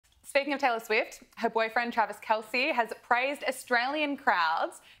Speaking of Taylor Swift, her boyfriend Travis Kelce has praised Australian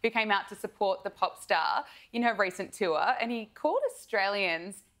crowds who came out to support the pop star in her recent tour, and he called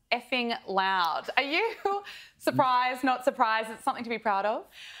Australians effing loud. Are you surprised, not surprised? It's something to be proud of?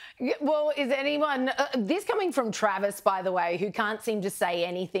 Well, is anyone... this coming from Travis, by the way, who can't seem to say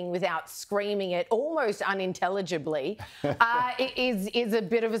anything without screaming it almost unintelligibly, is a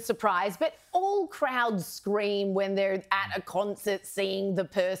bit of a surprise. But all crowds scream when they're at a concert seeing the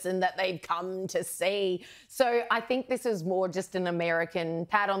person that they've come to see. So I think this is more just an American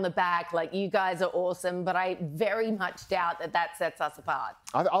pat on the back, like, you guys are awesome, but I very much doubt that that sets us apart.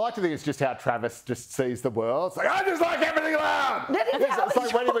 I like to think it's just how Travis just sees the world. It's like, I just like everything loud. That is it's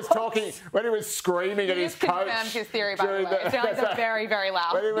like when he was talking, when he was screaming at his coach. Confirmed his theory, by the way. Australians are very, very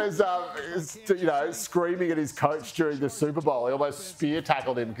loud. When he was, screaming at his coach during the Super Bowl, he almost spear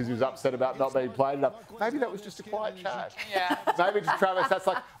tackled him because he was upset about not being played enough. Maybe that was just a quiet chat. Yeah. Maybe to Travis, that's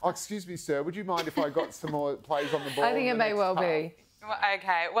like, oh, excuse me, sir, would you mind if I got some more plays on the ball? I think it may well be.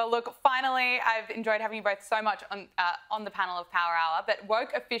 Okay, well, look, finally, I've enjoyed having you both so much on the panel of Power Hour, but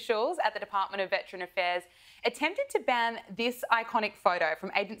woke officials at the Department of Veteran Affairs attempted to ban this iconic photo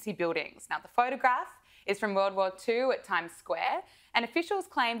from agency buildings. Now, the photograph is from World War II at Times Square, and officials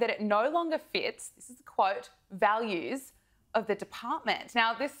claim that it no longer fits, this is a quote, values of the department.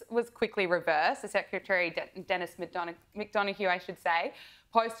 Now, this was quickly reversed. The Secretary, Dennis McDonough, I should say,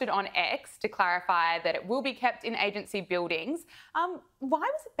 posted on X to clarify that it will be kept in agency buildings. Why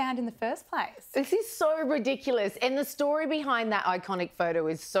was it banned in the first place? This is so ridiculous. And the story behind that iconic photo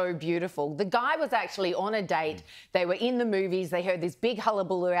is so beautiful. The guy was actually on a date. They were in the movies. They heard this big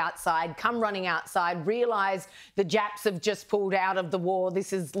hullabaloo outside, come running outside, realise the Japs have just pulled out of the war.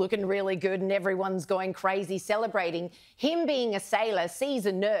 This is looking really good and everyone's going crazy celebrating. Him being a sailor sees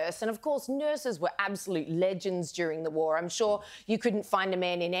a nurse. And of course, nurses were absolute legends during the war. I'm sure you couldn't find a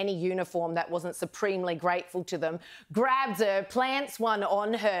man in any uniform that wasn't supremely grateful to them. Grabs her, plants one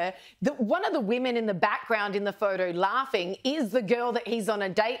on her. One of the women in the background in the photo laughing is the girl that he's on a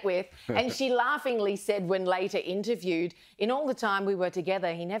date with, and she laughingly said when later interviewed, in all the time we were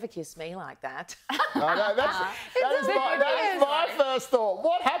together, he never kissed me like that. That is my first thought.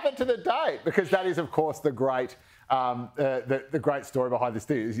 What happened to the date? Because that is, of course, the great the great story behind this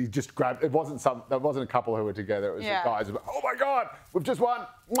thing is he just grabbed. There wasn't a couple who were together. It was the guys. Oh my God, we've just won.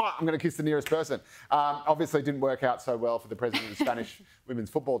 I'm going to kiss the nearest person. Obviously, it didn't work out so well for the president of the Spanish women's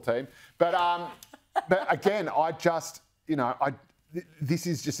football team. But again, this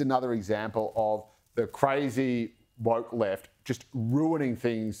is just another example of the crazy woke left just ruining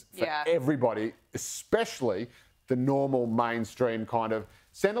things for everybody, especially the normal mainstream kind of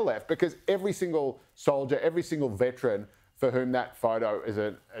centre left, because every single soldier, every single veteran for whom that photo is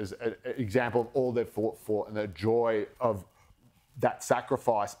an example of all they've fought for and the joy of that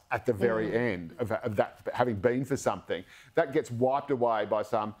sacrifice at the very end of that having been for something, that gets wiped away by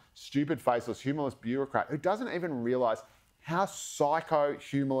some stupid, faceless, humorless bureaucrat who doesn't even realise how psycho,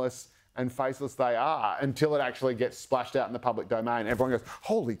 humorless and faceless they are until it actually gets splashed out in the public domain. Everyone goes,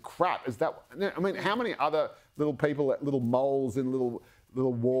 holy crap, is that... I mean, how many other little people, little moles in little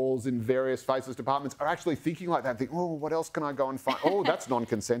walls in various faceless departments are actually thinking like that, think, oh, what else can I go and find? Oh, that's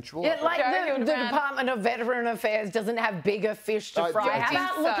non-consensual. Yeah, like the Department of Veteran Affairs doesn't have bigger fish to fry. How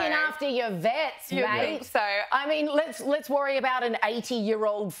about looking after your vets, mate? So, I mean, let's worry about an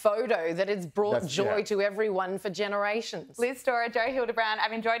 80-year-old photo that has brought joy to everyone for generations. Liz Storer, Joe Hildebrand,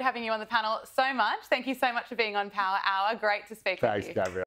 I've enjoyed having you on the panel so much. Thank you so much for being on Power Hour. Great to speak with you. Thanks, Gabriella.